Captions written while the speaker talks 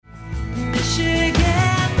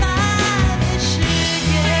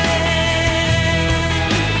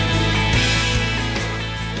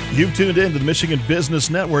You've tuned in to the Michigan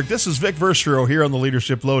Business Network. This is Vic Vershero here on the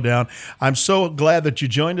Leadership Lowdown. I'm so glad that you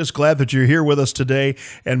joined us, glad that you're here with us today.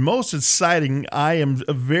 And most exciting, I am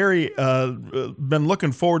been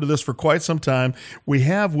looking forward to this for quite some time. We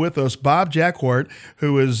have with us Bob Jacquart,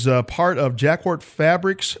 who is part of Jacquart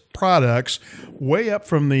Fabrics Products, way up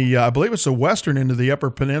from the, I believe it's the western end of the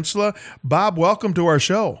Upper Peninsula. Bob, welcome to our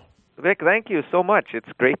show. Vic, thank you so much. It's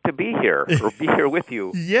great to be here, or be here with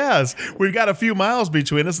you. Yes, we've got a few miles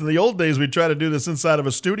between us. In the old days, we'd try to do this inside of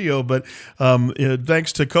a studio, but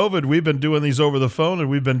thanks to COVID, we've been doing these over the phone, and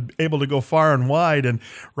we've been able to go far and wide. And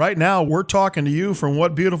right now, we're talking to you from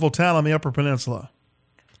what beautiful town on the Upper Peninsula?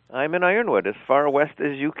 I'm in Ironwood, as far west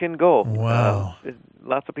as you can go. Wow.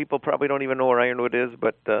 Lots of people probably don't even know where Ironwood is,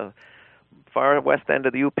 but far west end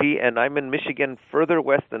of the UP, and I'm in Michigan, further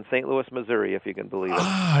west than St. Louis, Missouri, if you can believe it.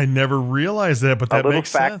 I never realized that, but that makes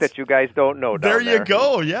sense. A little fact that you guys don't know. There you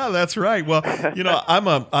go. Yeah, that's right. Well,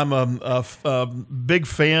 I'm a big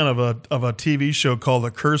fan of a TV show called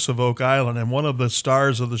The Curse of Oak Island, and one of the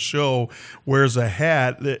stars of the show wears a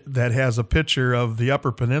hat that has a picture of the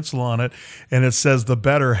Upper Peninsula on it, and it says "The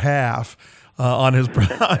Better Half." On his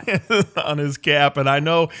on his cap, and I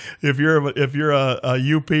know if you're a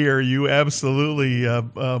UPer, you absolutely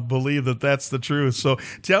believe that that's the truth. So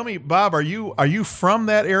tell me, Bob, are you from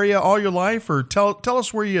that area all your life, or tell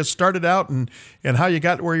us where you started out and how you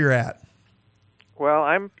got where you're at? Well,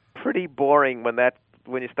 I'm pretty boring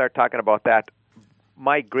when you start talking about that.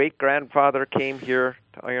 My great grandfather came here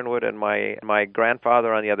to Ironwood, and my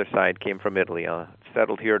grandfather on the other side came from Italy.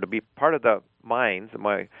 Settled here to be part of the mines.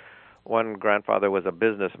 My one grandfather was a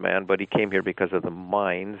businessman, but he came here because of the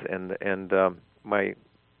mines, and my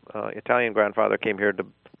Italian grandfather came here to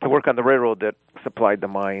work on the railroad that supplied the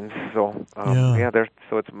mines. So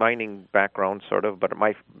so it's mining background sort of, but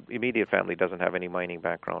my immediate family doesn't have any mining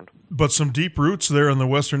background. But some deep roots there on the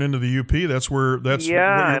western end of the UP. That's where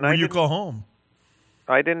where you call home.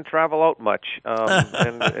 I didn't travel out much,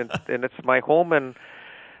 and it's my home. And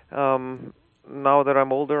now that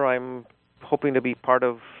I'm older, I'm hoping to be part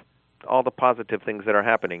of all the positive things that are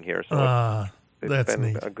happening here. So it's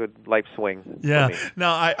been a good life swing. Yeah. For me.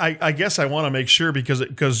 Now, I guess I want to make sure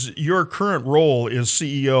because your current role is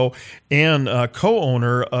CEO and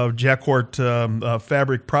co-owner of Jacquart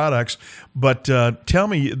Fabric Products. But tell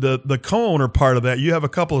me, the co-owner part of that, you have a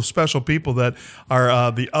couple of special people that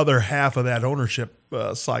are the other half of that ownership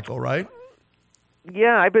cycle, right?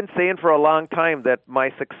 Yeah, I've been saying for a long time that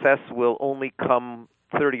my success will only come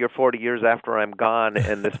 30 or 40 years after I'm gone,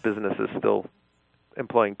 and this business is still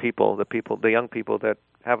employing the young people that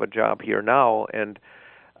have a job here now, and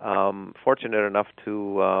fortunate enough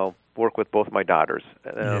to work with both my daughters.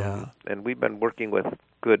 And we've been working with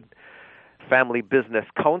good family business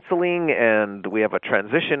counseling, and we have a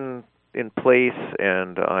transition in place,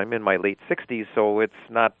 and I'm in my late 60s, so it's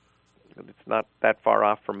not that far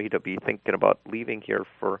off for me to be thinking about leaving here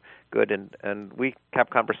for good, and we have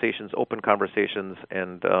open conversations,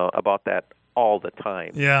 and about that all the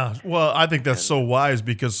time. Yeah, well, I think that's so wise,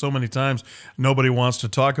 because so many times nobody wants to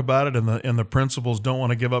talk about it, and the principals don't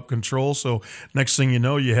want to give up control. So next thing you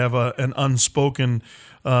know, you have an unspoken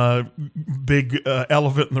big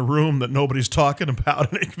elephant in the room that nobody's talking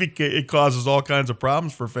about, and it causes all kinds of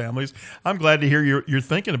problems for families. I'm glad to hear you're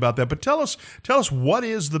thinking about that. But tell us what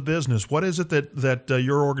is the business? What is it that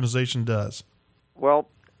your organization does? Well,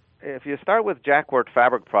 if you start with Jacquart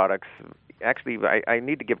Fabric Products, actually, I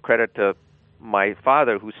need to give credit to my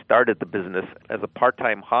father, who started the business as a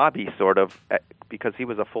part-time hobby, sort of, because he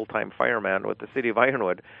was a full-time fireman with the city of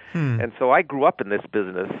Ironwood. And so I grew up in this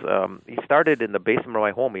business. He started in the basement of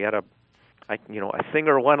my home. He had a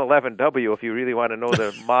Singer 111W, if you really want to know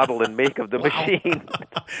the model and make of the machine.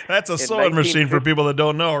 That's a sewing machine for people that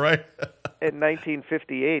don't know, right? In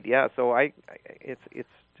 1958, yeah. So it's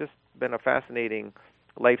just been a fascinating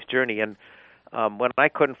life's journey. And when I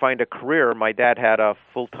couldn't find a career, my dad had a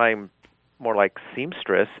full-time, more like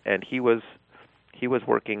seamstress, and he was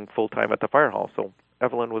working full-time at the fire hall. So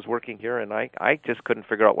Evelyn was working here, and I just couldn't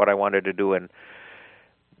figure out what I wanted to do. And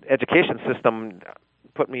education system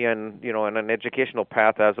put me in an educational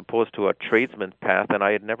path as opposed to a tradesman path, and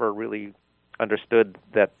I had never really understood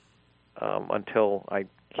that until I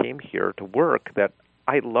came here to work, that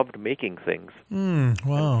I loved making things.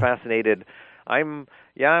 Wow. I'm fascinated. I'm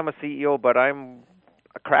a CEO, but I'm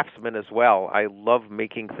a craftsman as well. I love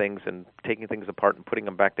making things and taking things apart and putting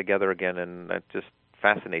them back together again, and that just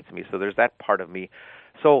fascinates me. So there's that part of me.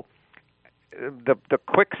 So the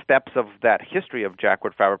quick steps of that history of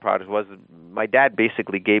Jacquart Fabric Products was my dad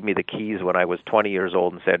basically gave me the keys when I was 20 years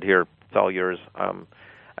old and said, "Here, it's all yours.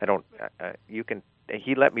 You can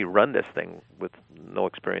he let me run this thing with no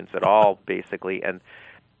experience at all, basically.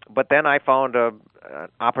 But then I found an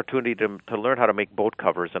opportunity to learn how to make boat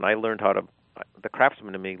covers, and I learned how to. The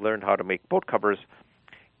craftsman in me learned how to make boat covers,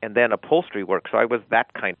 and then upholstery work. So I was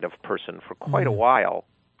that kind of person for quite a while,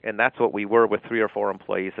 and that's what we were with 3 or 4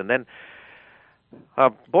 employees. And then a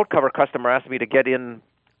boat cover customer asked me to get in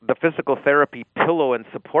the physical therapy pillow and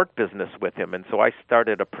support business with him, and so I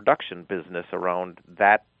started a production business around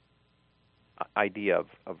that idea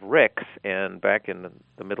of Rick's, and back in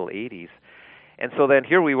the middle 80s. And so then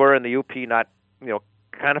here we were in the UP, not,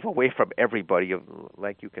 kind of away from everybody,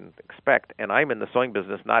 like you can expect, and I'm in the sewing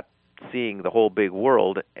business, not seeing the whole big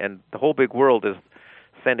world, and the whole big world is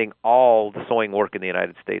sending all the sewing work in the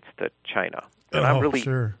United States to China. And I'm really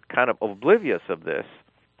kind of oblivious of this,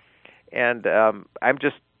 and I'm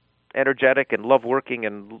just energetic and love working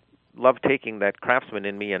and love taking that craftsman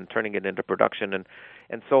in me and turning it into production.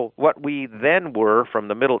 And so what we then were from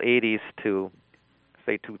the middle 80s to,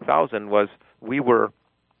 say, 2000 was we were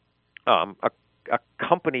a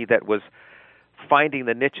company that was finding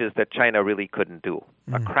the niches that China really couldn't do.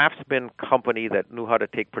 A craftsman company that knew how to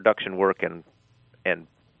take production work and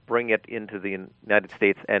bring it into the United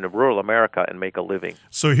States and rural America and make a living.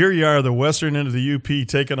 So here you are, the western end of the UP,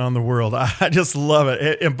 taking on the world. I just love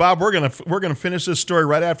it. And Bob, we're gonna finish this story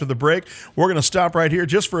right after the break. We're gonna stop right here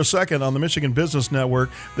just for a second on the Michigan Business Network.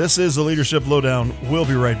 This is the Leadership Lowdown. We'll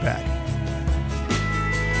be right back.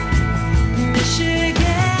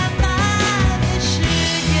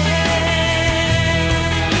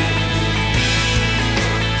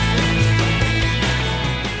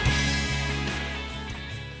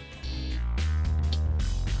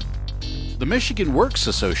 The Michigan Works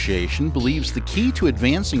Association believes the key to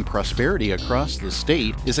advancing prosperity across the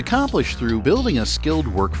state is accomplished through building a skilled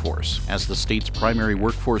workforce. As the state's primary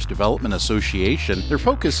workforce development association, their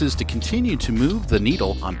focus is to continue to move the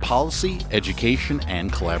needle on policy, education,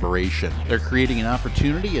 and collaboration. They're creating an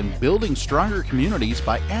opportunity and building stronger communities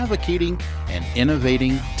by advocating and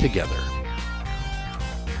innovating together.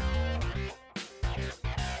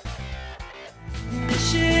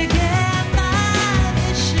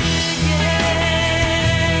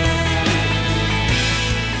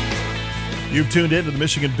 You've tuned into the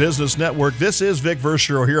Michigan Business Network. This is Vic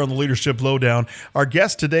Verschero here on the Leadership Lowdown. Our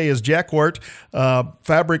guest today is Jacquard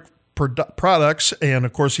Fabric Products, and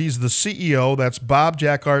of course he's the CEO. That's Bob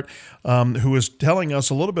Jacquard, who is telling us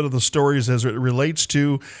a little bit of the stories as it relates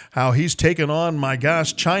to how he's taken on,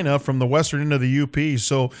 China from the western end of the UP.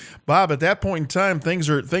 So, Bob, at that point in time, things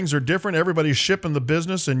are different. Everybody's shipping the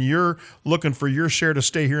business, and you're looking for your share to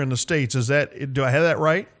stay here in the States. Do I have that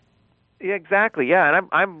right? Yeah, exactly. Yeah, and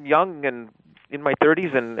I'm young and in my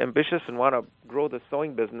 30s and ambitious and want to grow the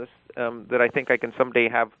sewing business, that I think I can someday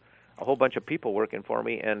have a whole bunch of people working for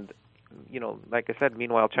me. And, like I said,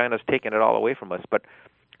 meanwhile, China's taken it all away from us. But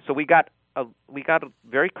so we got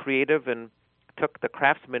very creative and took the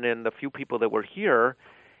craftsmen and the few people that were here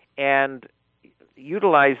and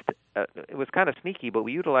utilized, it was kind of sneaky, but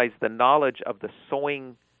we utilized the knowledge of the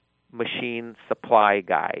sewing machine supply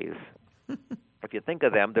guys. If you think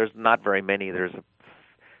of them, there's not very many. There's a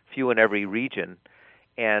few in every region.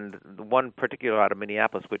 And the one particular out of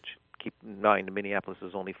Minneapolis, which, keep in mind, Minneapolis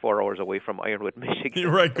is only 4 hours away from Ironwood, Michigan.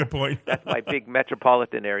 You're right, good point. That's my big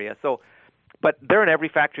metropolitan area. But they're in every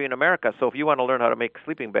factory in America. So if you want to learn how to make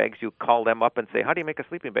sleeping bags, you call them up and say, how do you make a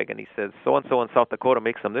sleeping bag? And he says, so-and-so in South Dakota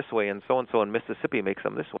makes them this way, and so-and-so in Mississippi makes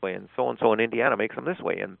them this way, and so-and-so in Indiana makes them this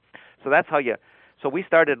way. And so that's how so we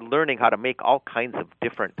started learning how to make all kinds of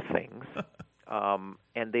different things.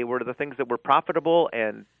 And they were the things that were profitable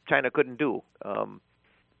and China couldn't do.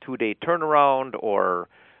 2-day turnaround or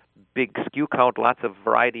big SKU count, lots of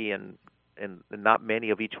variety and not many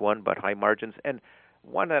of each one, but high margins. And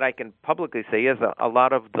one that I can publicly say is a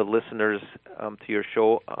lot of the listeners to your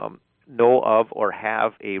show know of or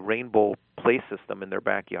have a rainbow play system in their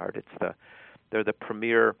backyard. They're the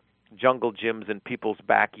premier jungle gyms in people's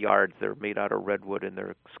backyards. They're made out of redwood and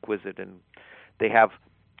they're exquisite, and they have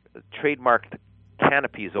trademarked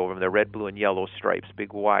canopies over them. They're red, blue, and yellow stripes,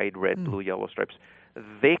 big, wide red, blue, yellow stripes.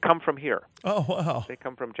 They come from here. Oh, wow. They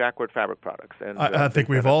come from Jacquard Fabric Products. And I think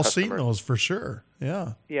we've all seen those for sure.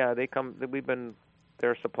 Yeah. Yeah, we've been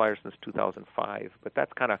their suppliers since 2005. But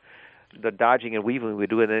that's kind of the dodging and weaving we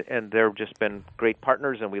do, and they've just been great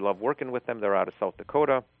partners, and we love working with them. They're out of South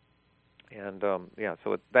Dakota. And,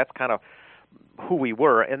 so that's kind of who we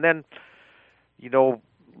were. And then,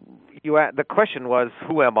 the question was,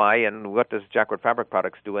 who am I and what does Jacquard Fabric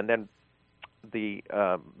Products do? And then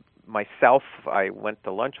myself, I went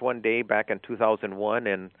to lunch one day back in 2001,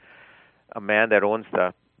 and a man that owns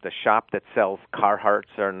the the shop that sells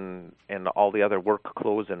Carhartts and all the other work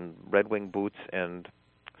clothes and Red Wing boots and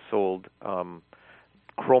sold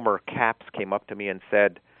Cromer caps came up to me and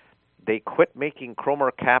said, "They quit making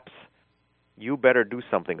Cromer caps. You better do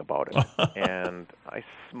something about it." And I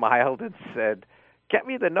smiled and said, "Get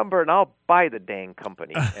me the number and I'll buy the dang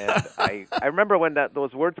company." And I remember when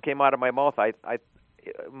those words came out of my mouth,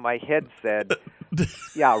 my head said,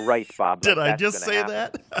 "Yeah, right, Bob." Did I just say happen.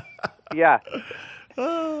 that? Yeah.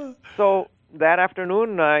 So that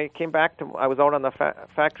afternoon, I was out on the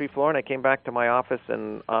factory floor, and I came back to my office,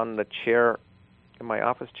 and on the chair, in my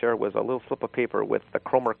office chair, was a little slip of paper with the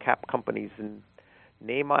Cromer Cap Company's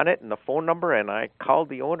name on it and the phone number, and I called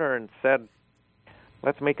the owner and said,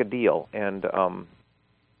 "Let's make a deal." And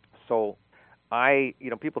so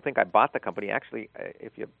people think I bought the company. Actually,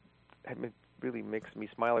 it really makes me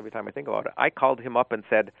smile every time I think about it. I called him up and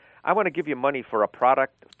said, "I want to give you money for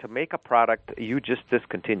to make a product you just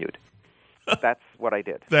discontinued." That's what I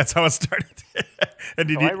did. That's how it started.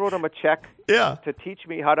 And I wrote him a check to teach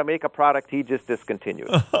me how to make a product he just discontinued.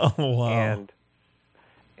 Oh, wow.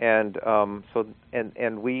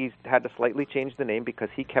 And we had to slightly change the name because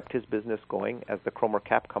he kept his business going as the Cromer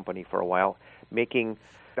Cap Company for a while, making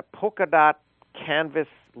the polka dot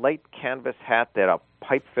light canvas hat that a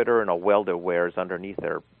pipe fitter and a welder wears underneath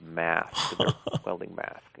their mask, their welding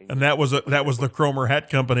mask. And that was the Cromer Hat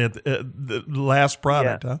Company at the last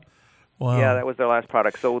product, huh? Wow. Yeah, that was their last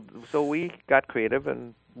product. So we got creative,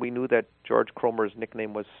 and we knew that George Cromer's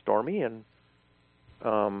nickname was Stormy, and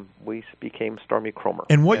we became Stormy Cromer.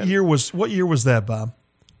 And what year was that, Bob?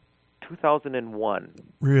 2001.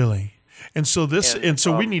 Really? And so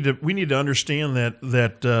we need to understand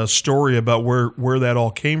that story about where that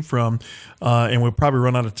all came from, and we'll probably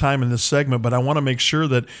run out of time in this segment. But I want to make sure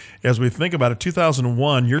that as we think about it,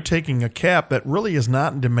 2001, you're taking a cap that really is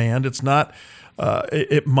not in demand. It's not.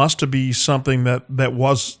 It must be something that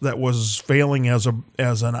was failing as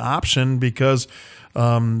an option because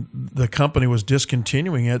the company was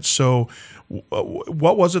discontinuing it. So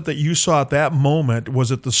what was it that you saw at that moment?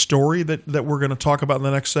 Was it the story that we're going to talk about in the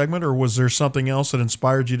next segment, or was there something else that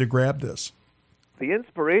inspired you to grab this? The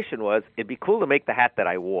inspiration was, it'd be cool to make the hat that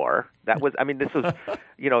I wore. This was,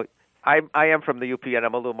 I am from the UP, and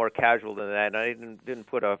I'm a little more casual than that. And I didn't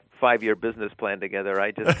put a 5-year business plan together.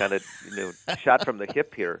 I just kind of shot from the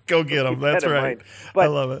hip here. Go get them. That's right. I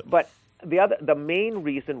love it. But the main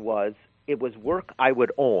reason was it was work I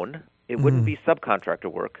would own. It wouldn't be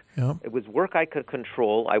subcontractor work. Yep. It was work I could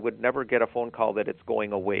control. I would never get a phone call that it's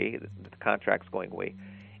going away, the contract's going away.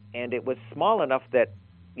 And it was small enough that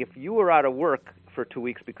if you were out of work for 2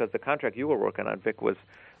 weeks because the contract you were working on, Vic, was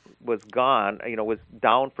gone, was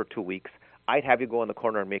down for 2 weeks, I'd have you go in the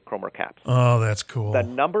corner and make Cromer caps. Oh, that's cool. The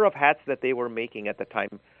number of hats that they were making at the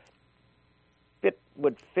time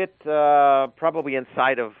would fit probably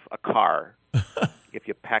inside of a car if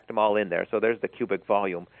you packed them all in there. So there's the cubic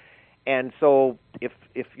volume. And so if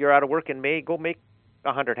you're out of work in May, go make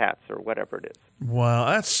 100 hats or whatever it is. Wow,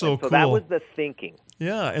 that's so cool. So that was the thinking.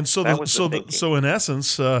 Yeah, and so in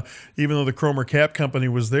essence, even though the Cromer Cap Company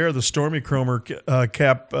was there, the Stormy Cromer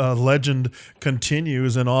Cap legend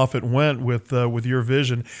continues, and off it went with your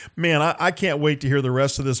vision. Man, I can't wait to hear the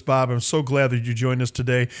rest of this, Bob. I'm so glad that you joined us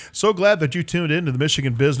today. So glad that you tuned in to the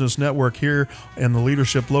Michigan Business Network here in the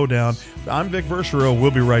Leadership Lowdown. I'm Vic Verchereau. We'll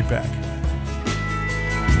be right back.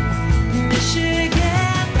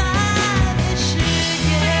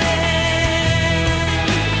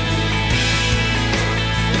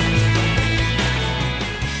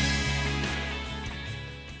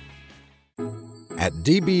 At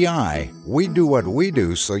DBI, we do what we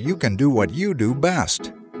do so you can do what you do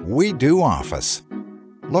best. We do office.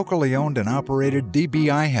 Locally owned and operated,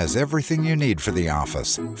 DBI has everything you need for the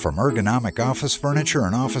office, from ergonomic office furniture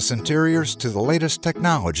and office interiors to the latest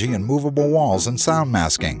technology in movable walls and sound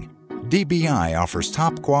masking. DBI offers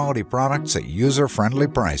top-quality products at user-friendly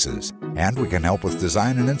prices, and we can help with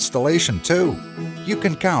design and installation too. You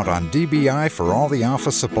can count on DBI for all the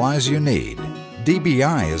office supplies you need.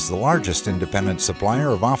 DBI is the largest independent supplier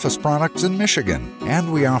of office products in Michigan,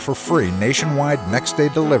 and we offer free nationwide next-day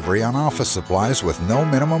delivery on office supplies with no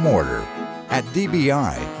minimum order. At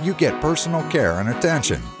DBI, you get personal care and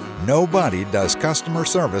attention. Nobody does customer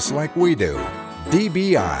service like we do.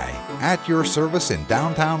 DBI, at your service in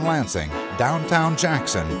downtown Lansing, downtown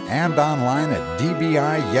Jackson, and online at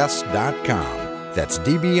dbiyes.com. That's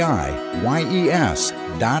dbiyes.com.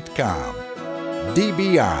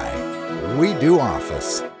 DBI. We do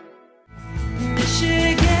office.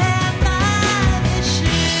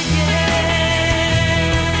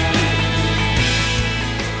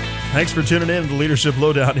 Thanks for tuning in to Leadership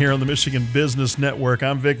Lowdown here on the Michigan Business Network.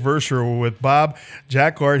 I'm Vic Verscher with Bob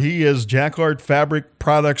Jacquard. He is Jacquard Fabric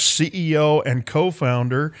Products CEO and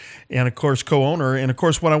co-founder, and of course co-owner. And of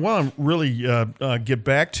course, what I want to really get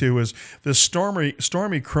back to is this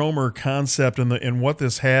Stormy Cromer concept and what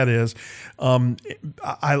this hat is.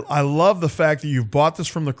 I love the fact that you've bought this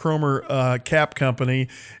from the Cromer cap company,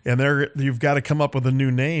 and you've got to come up with a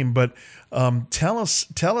new name, but. Tell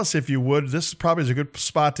us if you would. This probably is a good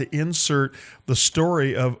spot to insert the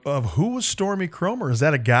story of who was Stormy Cromer. Is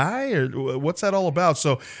that a guy, or what's that all about?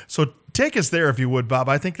 So take us there if you would, Bob.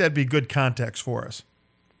 I think that'd be good context for us.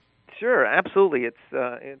 Sure, absolutely.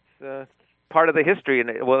 It's part of the history, and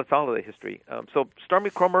it's all of the history. So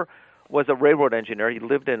Stormy Cromer was a railroad engineer. He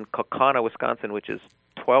lived in Kaukauna, Wisconsin, which is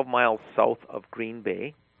 12 miles south of Green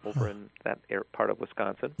Bay, over in that part of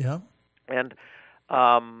Wisconsin. Yeah, and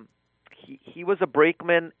He was a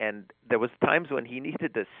brakeman, and there was times when he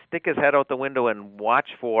needed to stick his head out the window and watch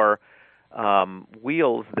for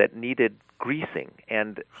wheels that needed greasing.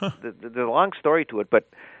 And there's a long story to it, but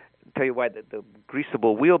I'll tell you why. The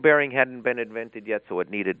greasable wheel bearing hadn't been invented yet, so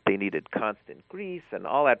they needed constant grease and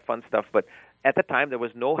all that fun stuff. But at the time, there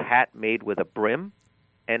was no hat made with a brim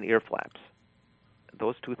and ear flaps.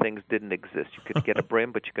 Those two things didn't exist. You could get a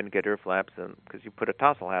brim, but you couldn't get ear flaps because you put a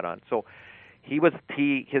tassel hat on. So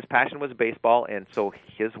his passion was baseball, and so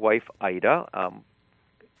his wife Ida.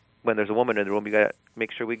 When there's a woman in the room, you got to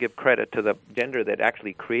make sure we give credit to the gender that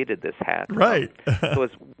actually created this hat. Right. So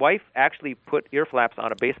his wife actually put ear flaps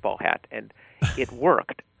on a baseball hat, and it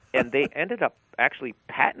worked. And they ended up actually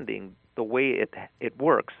patenting the way it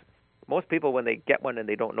works. Most people, when they get one and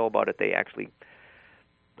they don't know about it, they actually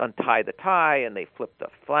untie the tie and they flip the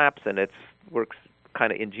flaps, and it works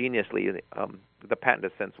kind of ingeniously. The patent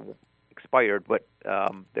has since expired, but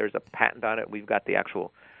there's a patent on it. We've got the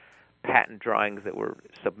actual patent drawings that were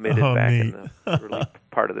submitted back in the early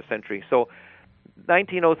part of the century. So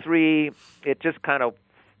 1903, it just kind of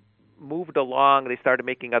moved along. They started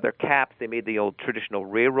making other caps. They made the old traditional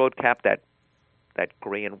railroad cap, that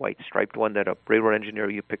gray and white striped one that a railroad engineer,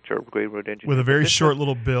 you picture a railroad engineer. With a very short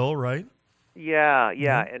little bill, right? Yeah.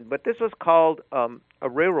 Mm-hmm. But this was called a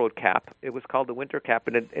railroad cap. It was called the winter cap,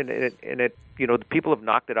 and it the people have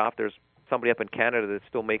knocked it off. There's somebody up in Canada that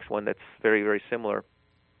still makes one that's very, very similar.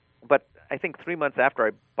 But I think 3 months after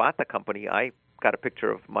I bought the company, I got a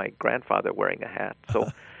picture of my grandfather wearing a hat. So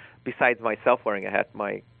besides myself wearing a hat,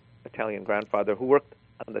 my Italian grandfather, who worked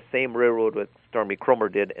on the same railroad with Stormy Cromer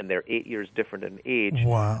did, and they're 8 years different in age.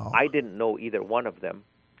 Wow. I didn't know either one of them,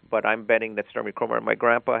 but I'm betting that Stormy Cromer and my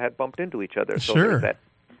grandpa had bumped into each other. So sure. There's that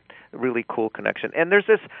really cool connection. And there's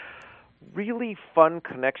this really fun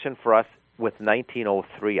connection for us with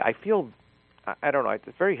 1903. I feel, I don't know, it's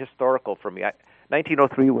very historical for me.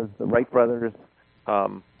 1903 was the Wright brothers'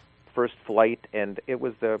 first flight, and it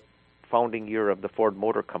was the founding year of the Ford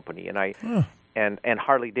Motor Company, and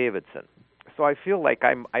Harley Davidson. So I feel like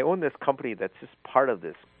I own this company that's just part of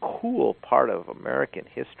this cool part of American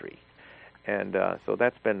history, and so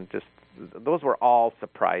that's been those were all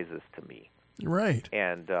surprises to me. Right.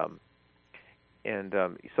 And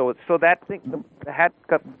so that thing, the hat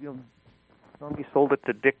got Stormy sold it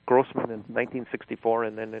to Dick Grossman in 1964,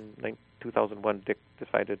 and then in 2001, Dick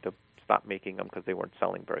decided to stop making them because they weren't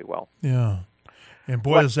selling very well. Yeah, and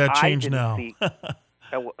boy, does that change now.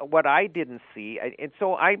 What I didn't see, and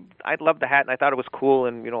so I loved the hat, and I thought it was cool,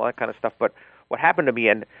 and all that kind of stuff. But what happened to me,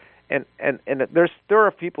 and there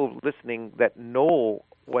are people listening that know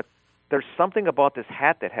what. There's something about this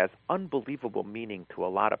hat that has unbelievable meaning to a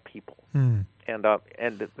lot of people, and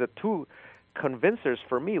the two convincers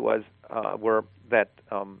for me were that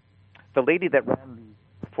the lady that ran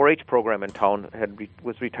the 4-H program in town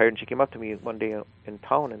was retired, and she came up to me one day in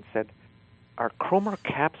town and said, "Are Cromer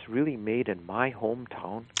caps really made in my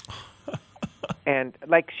hometown?" And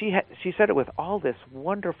she said it with all this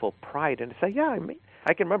wonderful pride, and I said, "Yeah,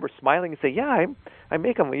 I can remember smiling and say, yeah, I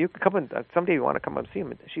make them. You can come and someday you want to come and see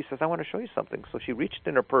them." And she says, "I want to show you something." So she reached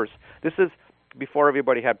in her purse. This is before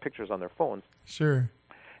everybody had pictures on their phones. Sure.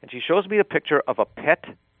 And she shows me a picture of a pet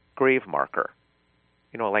grave marker,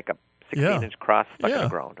 like a 16-inch cross stuck in the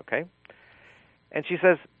ground, okay? And she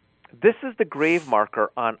says, "This is the grave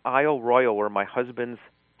marker on Isle Royal where my husband's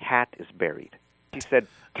hat is buried." She said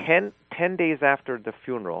 10 days after the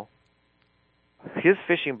funeral, his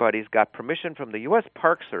fishing buddies got permission from the U.S.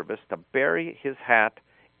 Park Service to bury his hat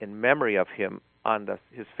in memory of him on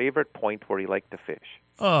his favorite point where he liked to fish.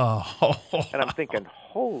 Oh. And I'm thinking,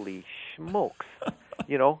 holy smokes,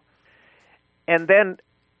 And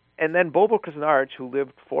then Bobo Krasnarch, who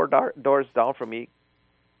lived 4 doors down from me,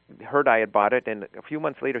 heard I had bought it, and a few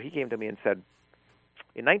months later he came to me and said,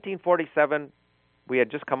 in 1947, we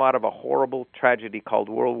had just come out of a horrible tragedy called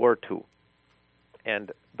World War II,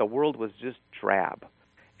 and the world was just drab,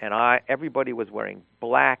 and everybody was wearing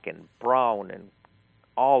black and brown and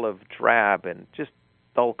olive drab and just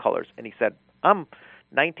dull colors. And he said, I'm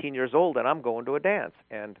 19 years old and I'm going to a dance.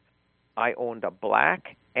 And I owned a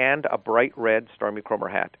black and a bright red Stormy Cromer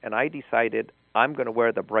hat, and I decided I'm going to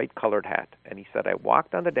wear the bright colored hat. And he said, I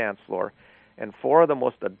walked on the dance floor, and 4 of the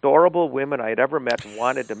most adorable women I'd ever met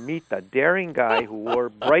wanted to meet the daring guy who wore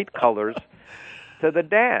bright colors to the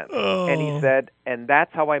dance. Oh. And he said, and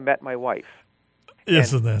that's how I met my wife.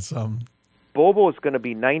 Isn't that something? Bobo is going to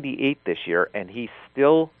be 98 this year, and he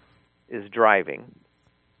still is driving,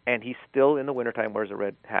 and he still in the wintertime wears a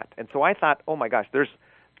red hat. And so I thought, oh my gosh,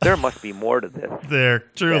 there must be more to this. There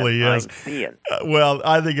truly is. I'm seeing. Well,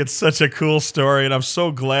 I think it's such a cool story, and I'm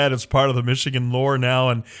so glad it's part of the Michigan lore now,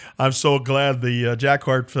 and I'm so glad the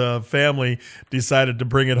Jacquard family decided to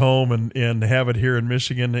bring it home and have it here in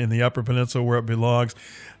Michigan in the Upper Peninsula where it belongs.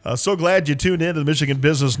 So glad you tuned in to the Michigan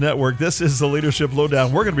Business Network. This is the Leadership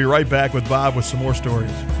Lowdown. We're going to be right back with Bob with some more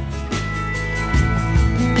stories.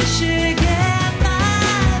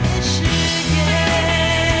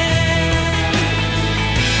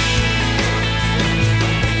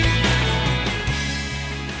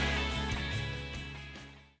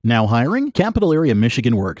 Now hiring? Capital Area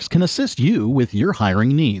Michigan Works can assist you with your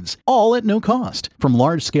hiring needs, all at no cost. From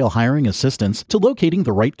large-scale hiring assistance to locating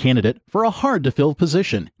the right candidate for a hard-to-fill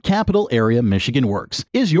position, Capital Area Michigan Works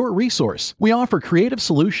is your resource. We offer creative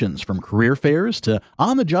solutions from career fairs to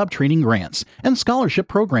on-the-job training grants and scholarship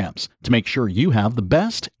programs to make sure you have the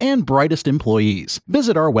best and brightest employees.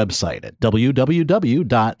 Visit our website at www.camw.org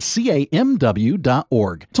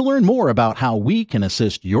to learn more about how we can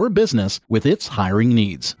assist your business with its hiring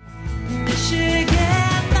needs.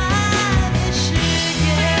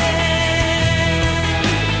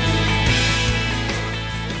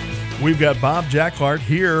 We've got Bob Jacquard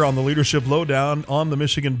here on the Leadership Lowdown on the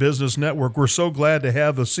Michigan Business Network. We're so glad to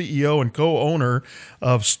have the CEO and co-owner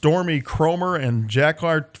of Stormy Cromer and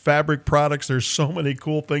Jacquard Fabric Products. There's so many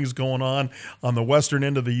cool things going on the western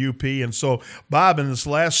end of the UP. And so, Bob, in this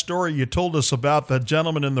last story, you told us about the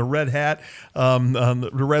gentleman in the red hat, the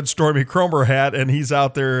red Stormy Cromer hat, and he's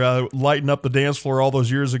out there lighting up the dance floor all those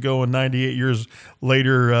years ago, and 98 years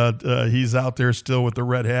later, he's out there still with the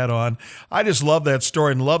red hat on. I just love that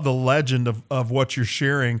story and love the legend of what you're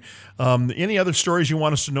sharing. Any other stories you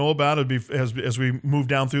want us to know about as we move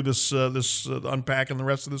down through this unpacking the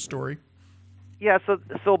rest of the story? Yeah,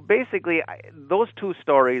 so basically, those 2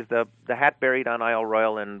 stories, the hat buried on Isle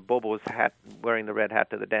Royal and Bobo's hat wearing the red hat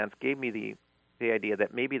to the dance, gave me the idea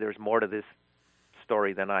that maybe there's more to this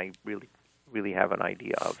story than I really have an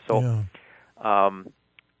idea of. So, yeah.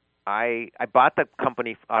 I bought the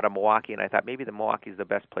company out of Milwaukee, and I thought maybe Milwaukee is the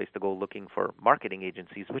best place to go looking for marketing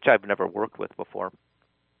agencies, which I've never worked with before.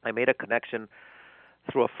 I made a connection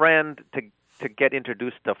through a friend to get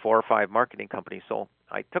introduced to 4 or 5 marketing companies. So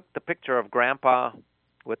I took the picture of Grandpa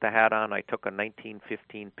with the hat on. I took a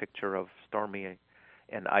 1915 picture of Stormy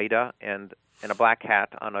and Ida and a black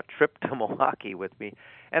hat on a trip to Milwaukee with me.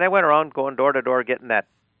 And I went around going door to door getting that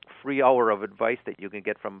free hour of advice that you can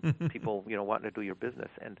get from people, wanting to do your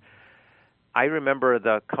business. And I remember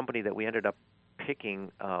the company that we ended up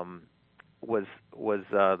picking was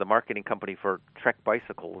the marketing company for Trek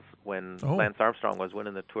bicycles when Lance Armstrong was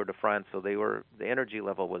winning the Tour de France. So the energy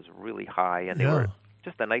level was really high, and they were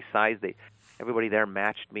just a nice size. Everybody there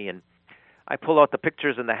matched me, and I pull out the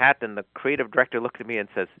pictures in the hat, and the creative director looked at me and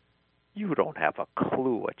says, "You don't have a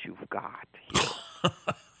clue what you've got here."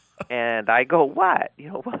 And I go, what?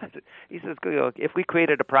 What? He says, if we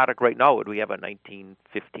created a product right now, would we have a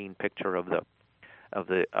 1915 picture of the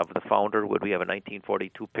founder? Would we have a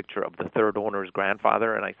 1942 picture of the third owner's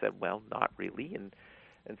grandfather? And I said, well, not really. And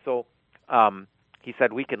so he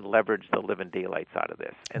said, we can leverage the living daylights out of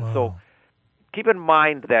this. And so keep in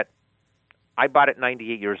mind that I bought it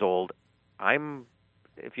 98 years old.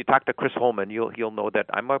 If you talk to Chris Holman, he'll know that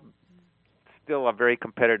I'm still a very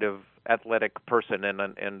competitive, athletic person,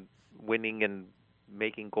 and winning and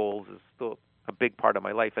making goals is still a big part of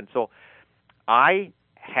my life. And so I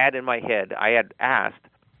had in my head, I had asked,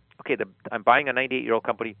 okay, I'm buying a 98-year-old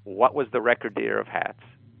company. What was the record year of hats?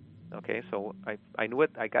 Okay, so I knew it.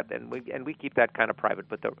 I got that, and we keep that kind of private.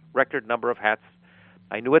 But the record number of hats,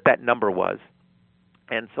 I knew what that number was.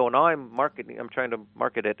 And so now I'm trying to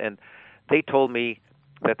market it, and they told me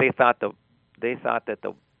that they thought that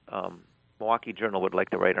the Milwaukee Journal would like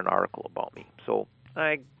to write an article about me. So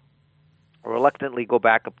I reluctantly go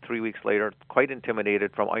back up 3 weeks later, quite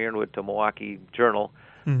intimidated, from Ironwood to Milwaukee Journal,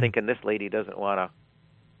 thinking this lady doesn't want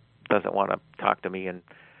doesn't want to talk to me. And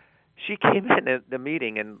she came in at the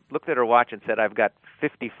meeting and looked at her watch and said, "I've got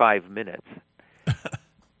 55 minutes."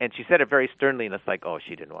 And she said it very sternly, and it's like, oh,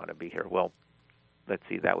 she didn't want to be here. Well, let's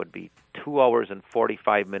see, that would be 2 hours and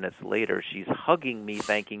 45 minutes later. She's hugging me,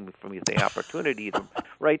 thanking me for the opportunity to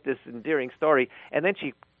write this endearing story. And then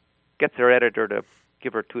she gets her editor to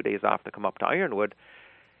give her 2 days off to come up to Ironwood.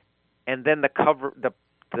 And then the cover,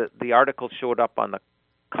 the article showed up on the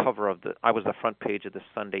cover of I was the front page of the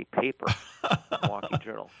Sunday paper, Milwaukee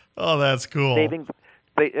Journal. Oh, that's cool.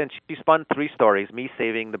 And she spun 3 stories: me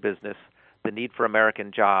saving the business, the need for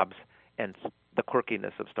American jobs, and the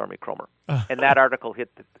quirkiness of Stormy Kromer. And that article hit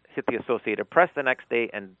the Associated Press the next day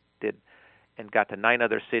and got to 9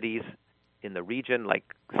 other cities in the region,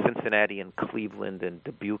 like Cincinnati and Cleveland and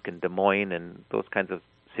Dubuque and Des Moines and those kinds of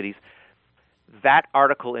cities. That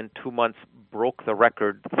article in 2 months broke the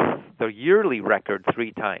record, the yearly record,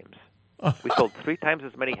 3 times. We sold 3 times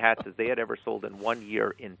as many hats as they had ever sold in 1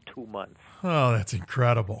 year in 2 months. Oh, that's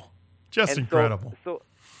incredible. Just incredible.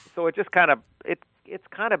 So it just kind of it's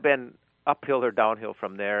kind of been uphill or downhill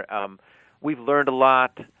from there. We've learned a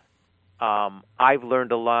lot. I've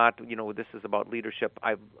learned a lot. This is about leadership.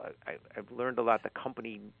 I've learned a lot. The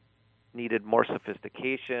company needed more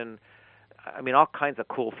sophistication. I mean, all kinds of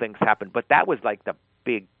cool things happened. But that was like the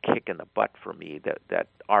big kick in the butt for me, that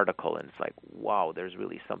article. And it's like, wow, there's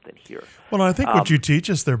really something here. Well, I think what you teach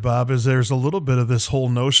us there, Bob, is there's a little bit of this whole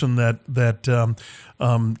notion that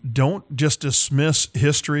don't just dismiss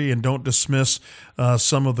history and don't dismiss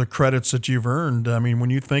some of the credits that you've earned. I mean, when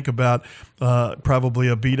you think about probably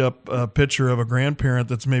a beat-up picture of a grandparent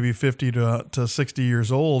that's maybe 50 to 60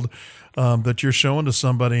 years old, that you're showing to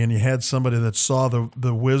somebody, and you had somebody that saw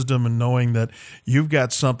the wisdom and knowing that you've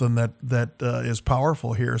got something that is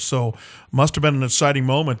powerful here. So must have been an exciting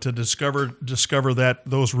moment to discover that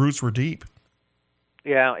those roots were deep.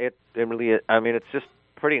 Yeah, it really is. I mean, it's just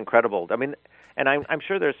pretty incredible. I mean, and I'm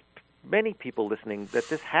sure there's many people listening that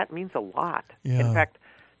this hat means a lot. Yeah. In fact,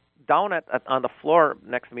 down on the floor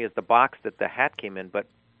next to me is the box that the hat came in, but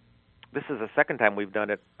this is the second time we've done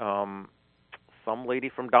it. Some lady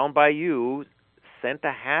from down by you sent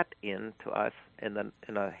a hat in to us in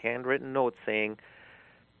a handwritten note saying,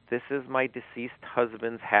 "This is my deceased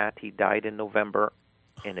husband's hat. He died in November,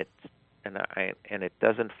 and it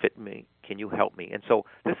doesn't fit me. Can you help me?" And so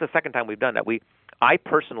this is the second time we've done that. I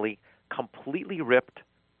personally completely ripped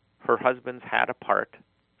her husband's hat apart,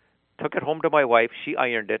 took it home to my wife. She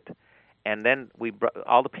ironed it, and then we brought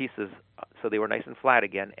all the pieces so they were nice and flat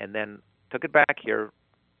again, and then took it back here,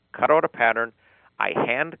 cut out a pattern. I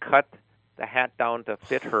hand cut the hat down to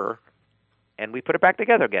fit her, and we put it back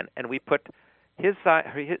together again. And we put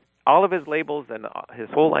all of his labels and his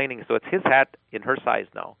whole lining, so it's his hat in her size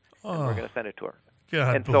now. Oh, and we're going to send it to her.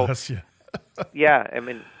 God bless you. Yeah, I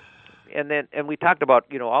mean, and we talked about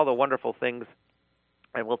all the wonderful things,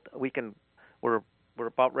 and we're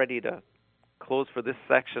about ready to close for this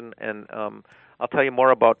section, and I'll tell you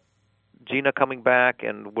more about Gina coming back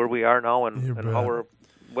and where we are now and how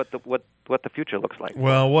what the future looks like.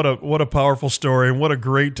 Well, what a powerful story, and what a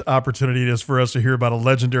great opportunity it is for us to hear about a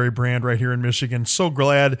legendary brand right here in Michigan. So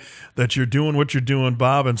glad that you're doing what you're doing,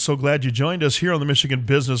 Bob, and so glad you joined us here on the Michigan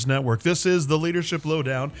Business Network. This is the Leadership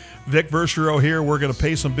Lowdown. Vic Verchereau here. We're going to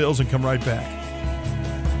pay some bills and come right back.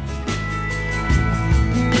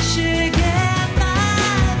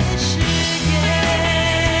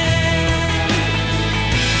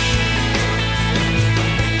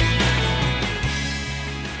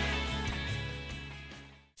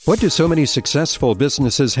 What do so many successful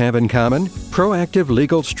businesses have in common? Proactive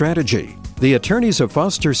legal strategy. The attorneys of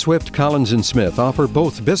Foster Swift Collins & Smith offer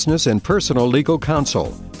both business and personal legal counsel.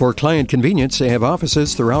 For client convenience, they have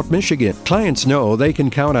offices throughout Michigan. Clients know they can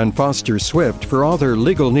count on Foster Swift for all their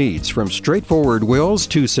legal needs, from straightforward wills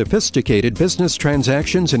to sophisticated business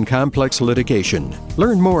transactions and complex litigation.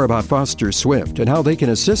 Learn more about Foster Swift and how they can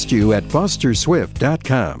assist you at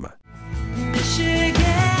fosterswift.com.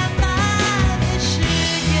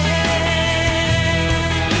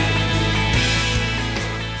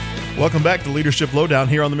 Welcome back to Leadership Lowdown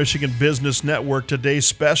here on the Michigan Business Network. Today's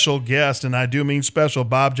special guest, and I do mean special,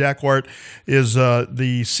 Bob Jacquart is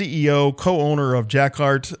the CEO, co-owner of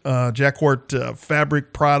Jacquart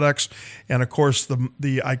Fabric Products, and of course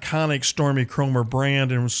the iconic Stormy Kromer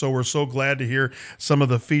brand. And so we're so glad to hear some of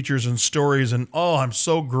the features and stories. And I'm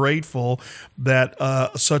so grateful that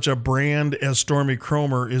such a brand as Stormy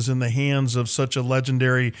Kromer is in the hands of such a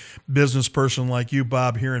legendary business person like you,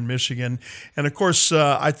 Bob, here in Michigan. And of course,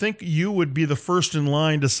 I think you would be the first in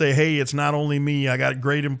line to say, hey, it's not only me. I got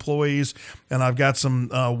great employees, and I've got some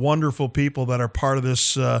wonderful people that are part of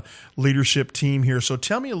this leadership team here. So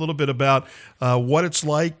tell me a little bit about what it's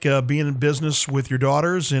like being in business with your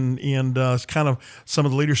daughters and kind of some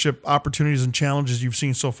of the leadership opportunities and challenges you've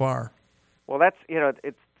seen so far. Well, that's,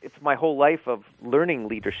 it's my whole life of learning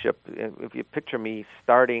leadership. If you picture me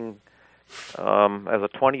starting as a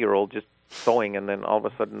 20-year-old just sewing, and then all of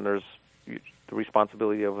a sudden there's the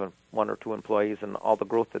responsibility of one or two employees and all the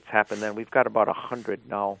growth that's happened then. We've got about 100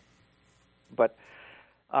 now. But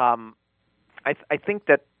I think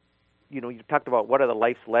that, you talked about what are the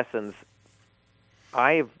life's lessons.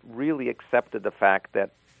 I've really accepted the fact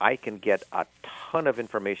that I can get a ton of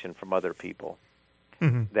information from other people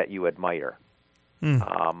that you admire. And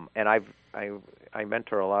I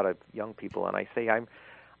mentor a lot of young people, and I say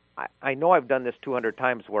I know I've done this 200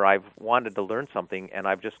 times where I've wanted to learn something, and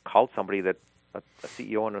I've just called somebody that a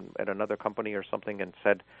CEO at another company or something and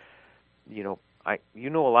said, you know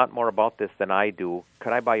a lot more about this than I do.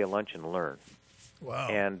 Could I buy you lunch and learn? Wow.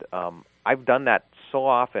 And I've done that so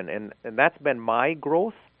often, and that's been my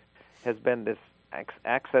growth, has been this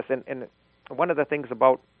access. And one of the things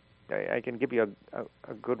about, I can give you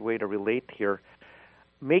a good way to relate here,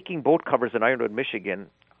 making boat covers in Ironwood, Michigan,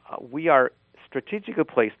 we are strategically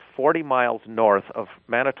placed 40 miles north of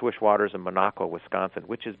Manitowish Waters in Monaco, Wisconsin,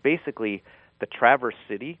 which is basically the Traverse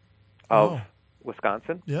City of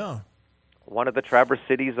Wisconsin. Yeah. One of the Traverse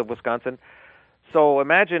cities of Wisconsin. So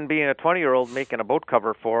imagine being a 20-year-old making a boat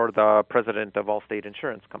cover for the president of Allstate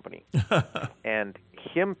Insurance Company. And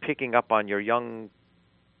him picking up on your young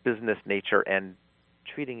business nature and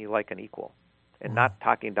treating you like an equal and not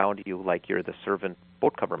talking down to you like you're the servant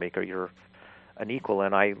boat cover maker. You're an equal,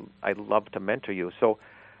 and I love to mentor you. So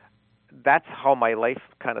that's how my life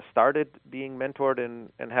kind of started, being mentored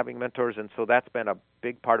and having mentors, and so that's been a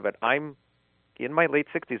big part of it. I'm in my late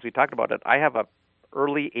 60s. We talked about it. I have a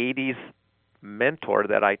early 80s mentor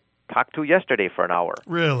that I talked to yesterday for an hour.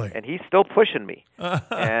 Really? And he's still pushing me.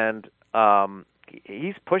 And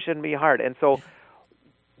he's pushing me hard. And so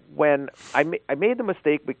when I made the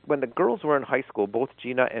mistake, when the girls were in high school, both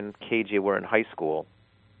Gina and KJ were in high school,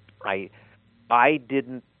 I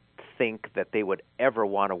didn't think that they would ever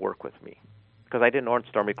want to work with me because I didn't own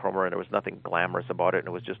Stormy Cromer and there was nothing glamorous about it, and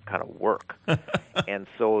it was just kind of work. And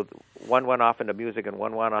so one went off into music and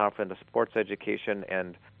one went off into sports education,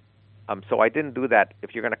 and so I didn't do that.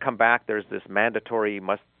 If you're going to come back, there's this mandatory, you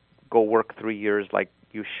must go work 3 years like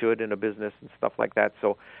you should in a business and stuff like that.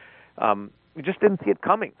 So we just didn't see it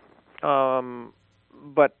coming.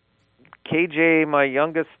 But KJ, my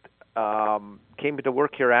youngest, came to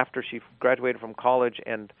work here after she graduated from college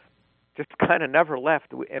and just kind of never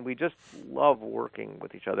left. And we just love working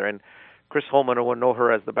with each other. And Chris Holman, will know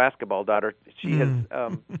her as the basketball daughter. She has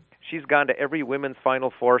she's gone to every women's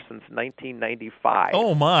Final Four since 1995.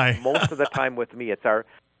 Oh, my. Most of the time with me. It's our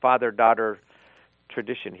father-daughter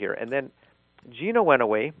tradition here. And then Gina went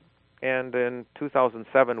away, and in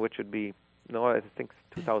 2007, which would be, no, I think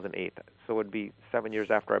 2008, so it would be 7 years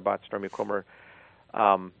after I bought Stormy Cromer,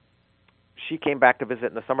 she came back to visit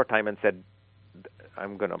in the summertime and said,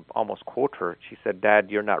 I'm going to almost quote her. She said, Dad,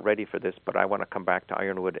 you're not ready for this, but I want to come back to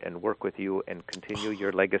Ironwood and work with you and continue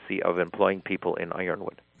your legacy of employing people in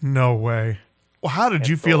Ironwood. No way. Well, how did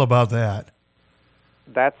you feel about that?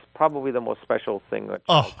 That's probably the most special thing a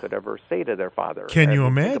child could ever say to their father. Can you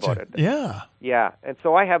imagine? Yeah. Yeah. And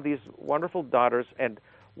so I have these wonderful daughters, and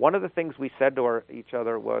one of the things we said to each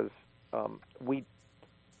other was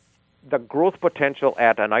the growth potential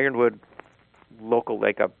at an Ironwood local,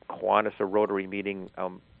 like a Kiwanis or Rotary meeting,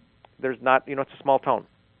 there's not, it's a small town.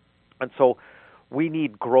 And so we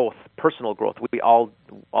need growth, personal growth. We all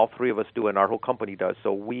three of us do, and our whole company does.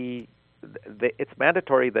 So it's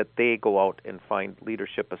mandatory that they go out and find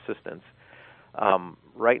leadership assistants.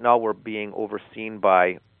 Right now we're being overseen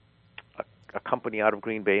by a company out of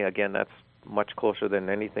Green Bay. Again, that's much closer than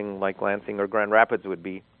anything like Lansing or Grand Rapids would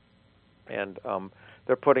be. And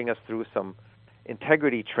they're putting us through some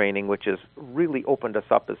integrity training, which has really opened us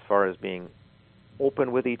up as far as being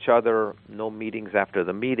open with each other, no meetings after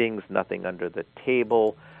the meetings, nothing under the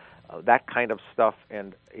table, that kind of stuff.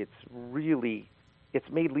 And it's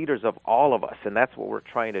made leaders of all of us, and that's what we're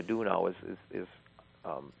trying to do now is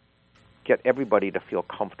get everybody to feel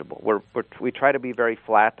comfortable. We try to be very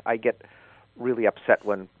flat. I get really upset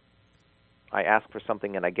when I ask for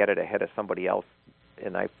something and I get it ahead of somebody else,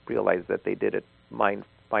 and I realize that they did it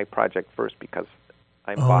my project first because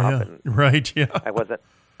I'm Bob. Yeah. And right, yeah.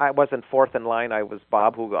 I wasn't fourth in line. I was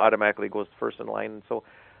Bob, who automatically goes first in line. And so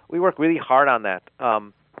we work really hard on that.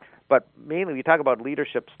 But mainly, we talk about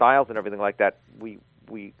leadership styles and everything like that. We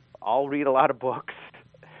all read a lot of books,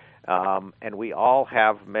 and we all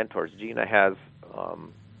have mentors. Gina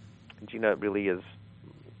really is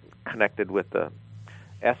connected with the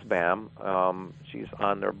SBAM. She's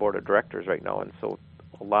on their board of directors right now, and so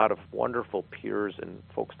a lot of wonderful peers and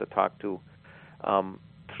folks to talk to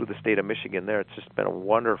through the state of Michigan there. It's just been a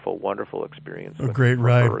wonderful, wonderful experience. A great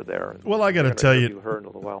ride. Her there. Well, I got to tell you, her in a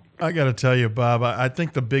little while. I got to tell you, Bob, I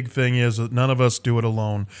think the big thing is that none of us do it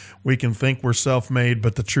alone. We can think we're self-made,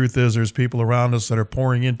 but the truth is there's people around us that are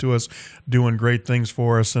pouring into us, doing great things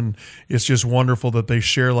for us, and it's just wonderful that they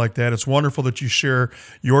share like that. It's wonderful that you share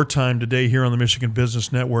your time today here on the Michigan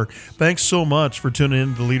Business Network. Thanks so much for tuning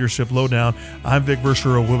in to the Leadership Lowdown. I'm Vic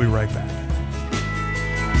Verschero. We'll be right back.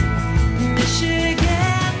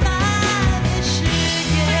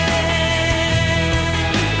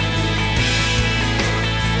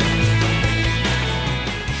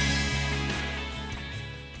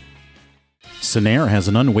 Sinair has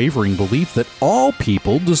an unwavering belief that all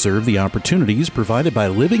people deserve the opportunities provided by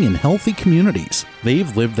living in healthy communities.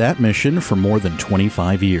 They've lived that mission for more than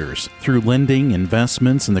 25 years. Through lending,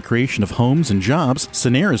 investments, and the creation of homes and jobs,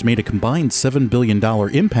 Sinair has made a combined $7 billion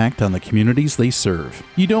impact on the communities they serve.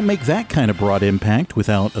 You don't make that kind of broad impact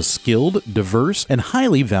without a skilled, diverse, and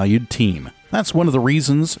highly valued team. That's one of the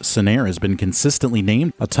reasons Sinair has been consistently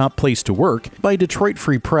named a top place to work by Detroit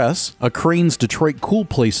Free Press, a Crain's Detroit Cool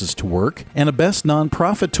Places to Work, and a Best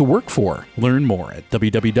Nonprofit to Work For. Learn more at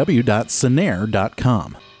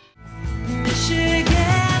www.sinair.com.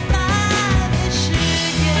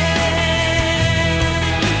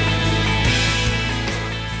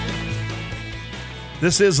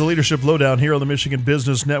 This is the Leadership Lowdown here on the Michigan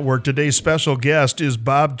Business Network. Today's special guest is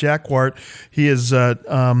Bob Jacquart. He is a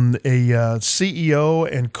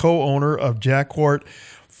CEO and co-owner of Jacquart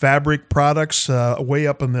Fabric Products, way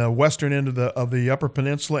up in the western end of the Upper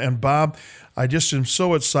Peninsula. And Bob, I just am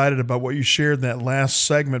so excited about what you shared in that last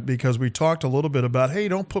segment, because we talked a little bit about, hey,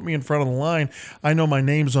 don't put me in front of the line. I know my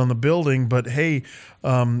name's on the building, but hey,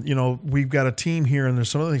 we've got a team here, and there's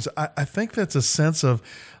some other things. I think that's a sense of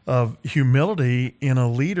humility in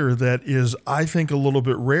a leader that is, I think, a little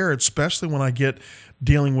bit rare, especially when I get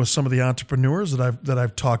dealing with some of the entrepreneurs that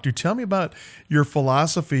I've talked to. Tell me about your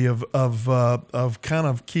philosophy of kind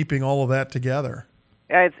of keeping all of that together.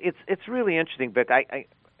 Yeah, it's really interesting, Vic.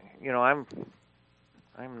 I'm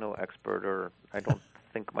no expert, or I don't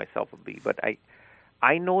think myself would be, but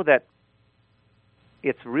I know that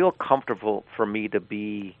it's real comfortable for me to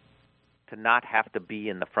not have to be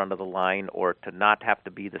in the front of the line, or to not have to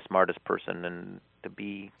be the smartest person, and to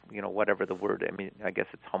be, whatever the word, I guess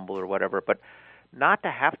it's humble or whatever, but not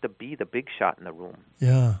to have to be the big shot in the room.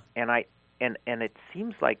 Yeah. And it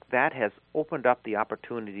seems like that has opened up the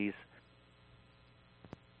opportunities.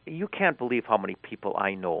 You can't believe how many people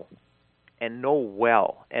I know and know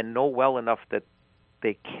well enough that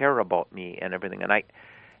they care about me and everything.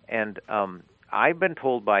 And I've been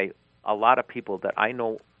told by a lot of people that I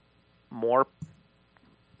know more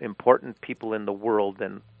important people in the world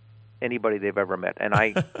than anybody they've ever met, and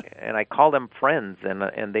I call them friends,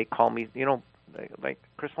 and they call me, like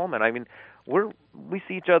Chris Holman. We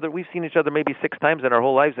see each other. We've seen each other maybe 6 times in our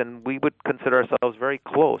whole lives, and we would consider ourselves very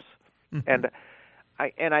close. Mm-hmm.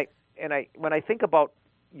 And when I think about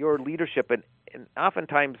your leadership, and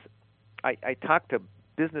oftentimes I talk to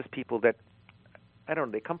business people that, I don't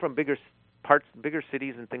know, they come from bigger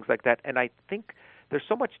cities and things like that, and I think there's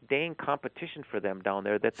so much dang competition for them down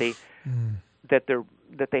there that they that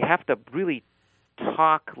they have to really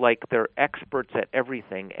talk like they're experts at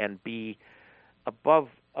everything and be above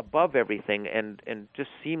everything, and just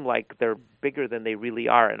seem like they're bigger than they really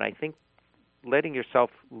are. And I think letting yourself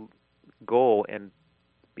go and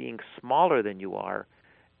being smaller than you are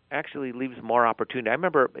actually leaves more opportunity. I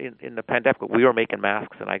remember in the pandemic, we were making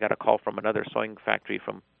masks, and I got a call from another sewing factory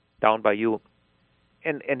from down by you,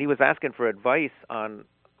 and he was asking for advice on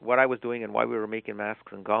what I was doing and why we were making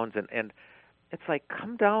masks and gowns, and it's like,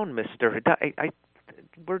 come down, mister.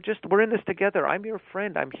 We're in this together. I'm your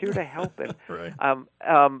friend. I'm here to help. And right.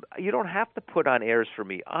 You don't have to put on airs for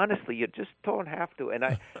me. Honestly, you just don't have to. And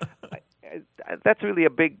I that's really a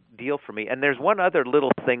big deal for me. And there's one other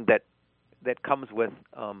little thing that comes with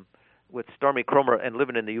Stormy Cromer and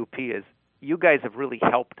living in the UP is you guys have really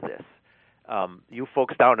helped this. You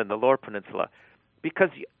folks down in the Lower Peninsula,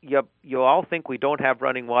 because you all think we don't have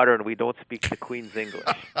running water and we don't speak the Queen's English.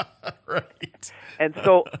 Right. And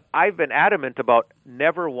so I've been adamant about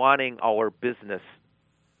never wanting our business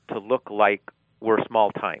to look like we're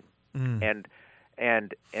small time.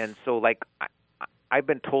 And so, like, I've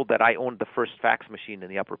been told that I owned the first fax machine in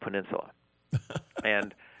the Upper Peninsula.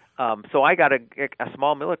 And So I got a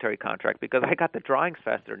small military contract because I got the drawings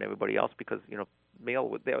faster than everybody else because,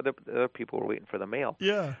 mail, the other people were waiting for the mail.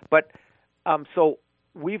 Yeah. But so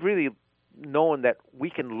we've really known that we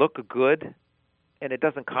can look good, and it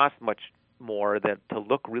doesn't cost much more than to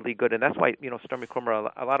look really good. And that's why, Stormy Cromer,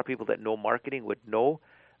 a lot of people that know marketing would know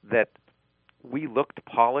that we looked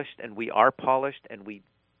polished, and we are polished, and we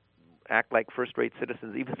act like first-rate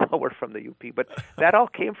citizens, even though we're from the UP. But that all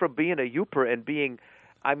came from being a Uper and being,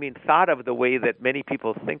 thought of the way that many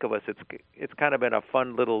people think of us. It's kind of been a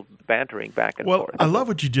fun little bantering back and forth. Well, I love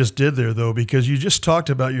what you just did there, though, because you just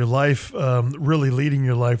talked about your life, really leading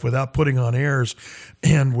your life without putting on airs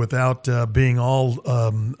and without being all,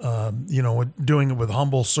 doing it with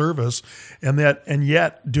humble service, and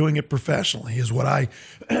yet doing it professionally is what I,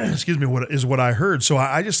 what I heard. So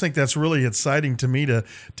I just think that's really exciting to me to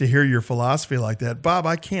hear your philosophy like that. Bob,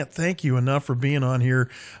 I can't thank you enough for being on here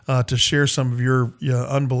to share some of your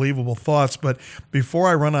unbelievable thoughts. But before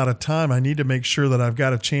I run out of time, I need to make sure that I've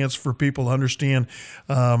got a chance for people to understand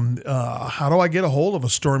how do I get a hold of a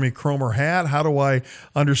Stormy Cromer hat? How do I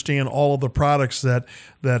understand all of the products that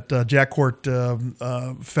Jacquard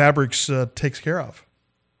Fabrics takes care of?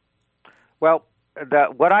 Well,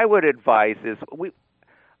 what I would advise is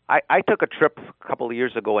I took a trip a couple of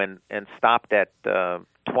years ago and stopped at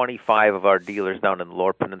 25 of our dealers down in the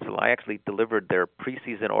Lower Peninsula. I actually delivered their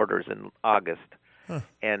preseason orders in August.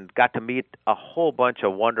 And got to meet a whole bunch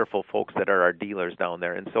of wonderful folks that are our dealers down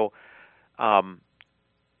there. And so, I'd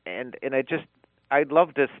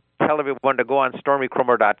love to tell everyone to go on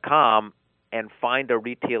StormyCromer.com and find a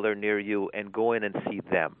retailer near you and go in and see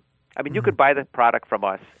them. You could buy the product from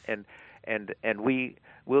us, and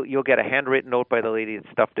you'll get a handwritten note by the lady that's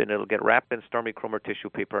stuffed in. It'll get wrapped in Stormy Cromer tissue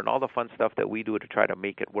paper and all the fun stuff that we do to try to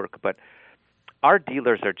make it work. But our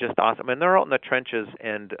dealers are just awesome, and they're out in the trenches,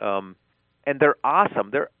 and they're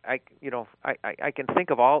awesome. I can think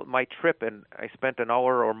of all my trip, and I spent an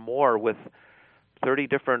hour or more with 30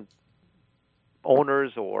 different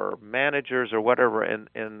owners or managers or whatever in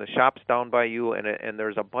the shops down by you, and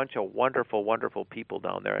there's a bunch of wonderful, wonderful people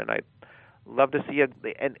down there, and I'd love to see you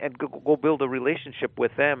and go build a relationship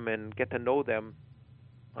with them and get to know them,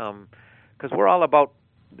 because we're all about.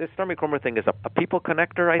 This Stormy Cromer thing is a people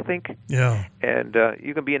connector, I think. Yeah. And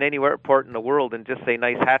you can be in any airport in the world and just say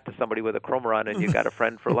nice hat to somebody with a Cromer on, and you got a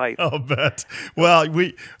friend for life. I'll bet. Well,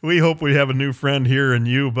 we hope we have a new friend here in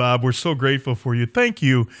you, Bob. We're so grateful for you. Thank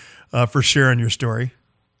you for sharing your story.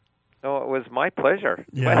 Oh, it was my pleasure.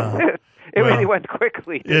 Yeah. It really went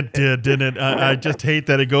quickly. It did, didn't it? I just hate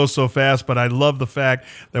that it goes so fast, but I love the fact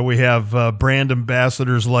that we have brand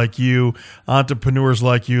ambassadors like you, entrepreneurs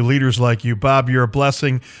like you, leaders like you. Bob, you're a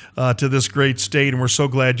blessing to this great state, and we're so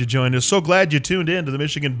glad you joined us. So glad you tuned in to the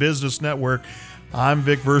Michigan Business Network. I'm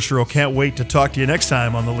Vic Verschero. Can't wait to talk to you next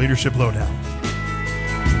time on the Leadership Lowdown.